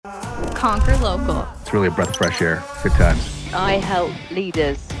Conquer Local. It's really a breath of fresh air. Good times. I help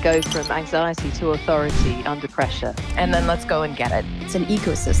leaders go from anxiety to authority under pressure. And then let's go and get it. It's an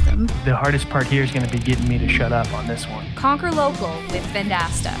ecosystem. The hardest part here is going to be getting me to shut up on this one. Conquer Local with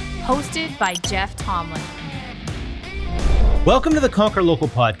Vendasta, hosted by Jeff Tomlin. Welcome to the Conquer Local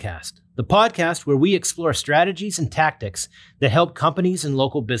podcast, the podcast where we explore strategies and tactics that help companies and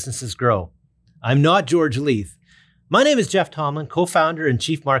local businesses grow. I'm not George Leith. My name is Jeff Tomlin, co-founder and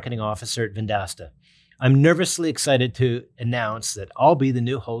chief marketing officer at Vendasta. I'm nervously excited to announce that I'll be the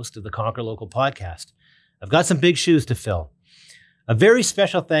new host of the Conquer Local podcast. I've got some big shoes to fill. A very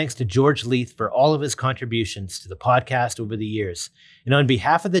special thanks to George Leith for all of his contributions to the podcast over the years. And on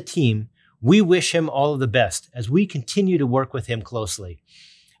behalf of the team, we wish him all of the best as we continue to work with him closely.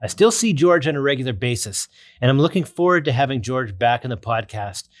 I still see George on a regular basis, and I'm looking forward to having George back in the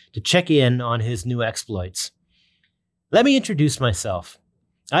podcast to check in on his new exploits. Let me introduce myself.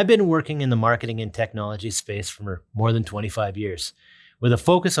 I've been working in the marketing and technology space for more than 25 years, with a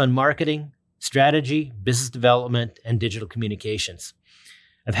focus on marketing, strategy, business development, and digital communications.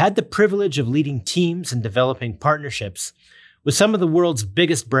 I've had the privilege of leading teams and developing partnerships with some of the world's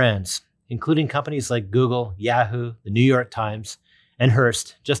biggest brands, including companies like Google, Yahoo, the New York Times, and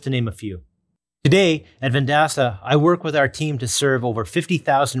Hearst, just to name a few. Today, at Vendasta, I work with our team to serve over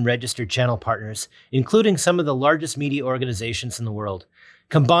 50,000 registered channel partners, including some of the largest media organizations in the world.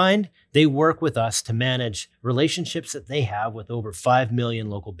 Combined, they work with us to manage relationships that they have with over 5 million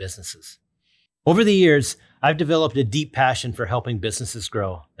local businesses. Over the years, I've developed a deep passion for helping businesses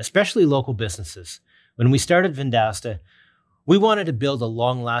grow, especially local businesses. When we started Vendasta, we wanted to build a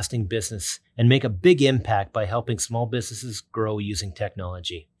long-lasting business and make a big impact by helping small businesses grow using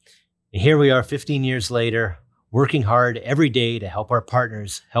technology. And here we are 15 years later, working hard every day to help our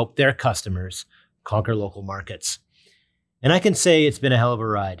partners help their customers conquer local markets. And I can say it's been a hell of a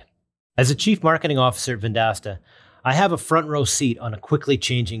ride. As a chief marketing officer at Vendasta, I have a front row seat on a quickly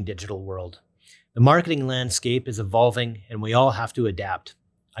changing digital world. The marketing landscape is evolving and we all have to adapt.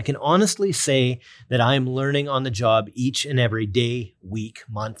 I can honestly say that I am learning on the job each and every day, week,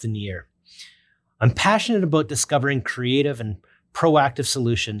 month, and year. I'm passionate about discovering creative and proactive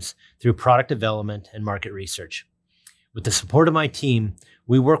solutions through product development and market research. With the support of my team,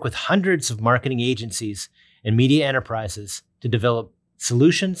 we work with hundreds of marketing agencies and media enterprises to develop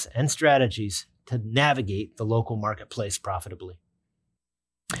solutions and strategies to navigate the local marketplace profitably.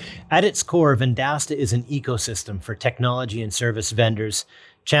 At its core, Vendasta is an ecosystem for technology and service vendors,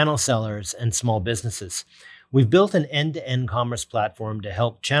 channel sellers, and small businesses. We've built an end-to-end commerce platform to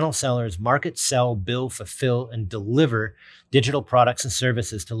help channel sellers market, sell, bill, fulfill, and deliver digital products and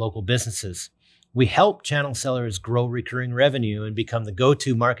services to local businesses. We help channel sellers grow recurring revenue and become the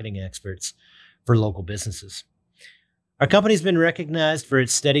go-to marketing experts for local businesses. Our company's been recognized for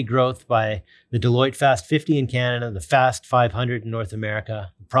its steady growth by the Deloitte Fast 50 in Canada, the Fast 500 in North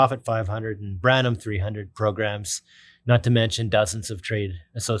America, the Profit 500 and Branham 300 programs, not to mention dozens of trade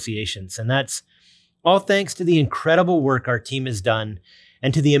associations. And that's all thanks to the incredible work our team has done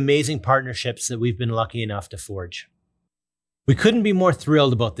and to the amazing partnerships that we've been lucky enough to forge. We couldn't be more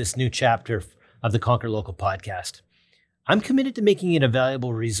thrilled about this new chapter of the Conquer Local podcast. I'm committed to making it a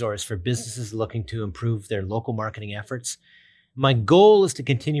valuable resource for businesses looking to improve their local marketing efforts. My goal is to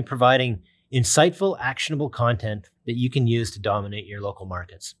continue providing insightful, actionable content that you can use to dominate your local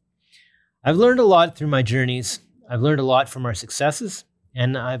markets. I've learned a lot through my journeys. I've learned a lot from our successes,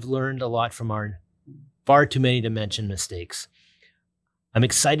 and I've learned a lot from our far too many to mention mistakes. I'm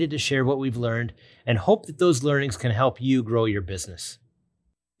excited to share what we've learned and hope that those learnings can help you grow your business.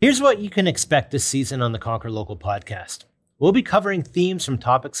 Here's what you can expect this season on the Conquer Local podcast. We'll be covering themes from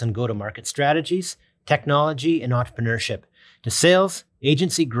topics on go-to-market strategies, technology, and entrepreneurship to sales,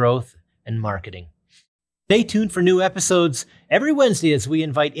 agency growth, and marketing. Stay tuned for new episodes every Wednesday as we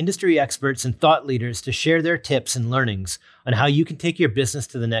invite industry experts and thought leaders to share their tips and learnings on how you can take your business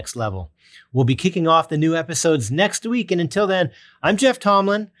to the next level. We'll be kicking off the new episodes next week, and until then, I'm Jeff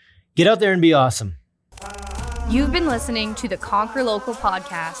Tomlin. Get out there and be awesome. You've been listening to the Conquer Local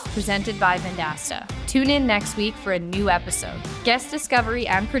podcast presented by Vendasta. Tune in next week for a new episode. Guest discovery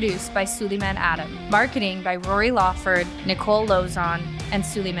and produced by Suleiman Adam. Marketing by Rory Lawford, Nicole Lozon, and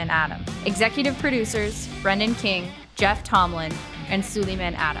Suleiman Adam. Executive producers, Brendan King, Jeff Tomlin, and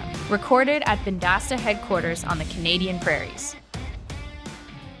Suleiman Adam. Recorded at Vendasta headquarters on the Canadian Prairies.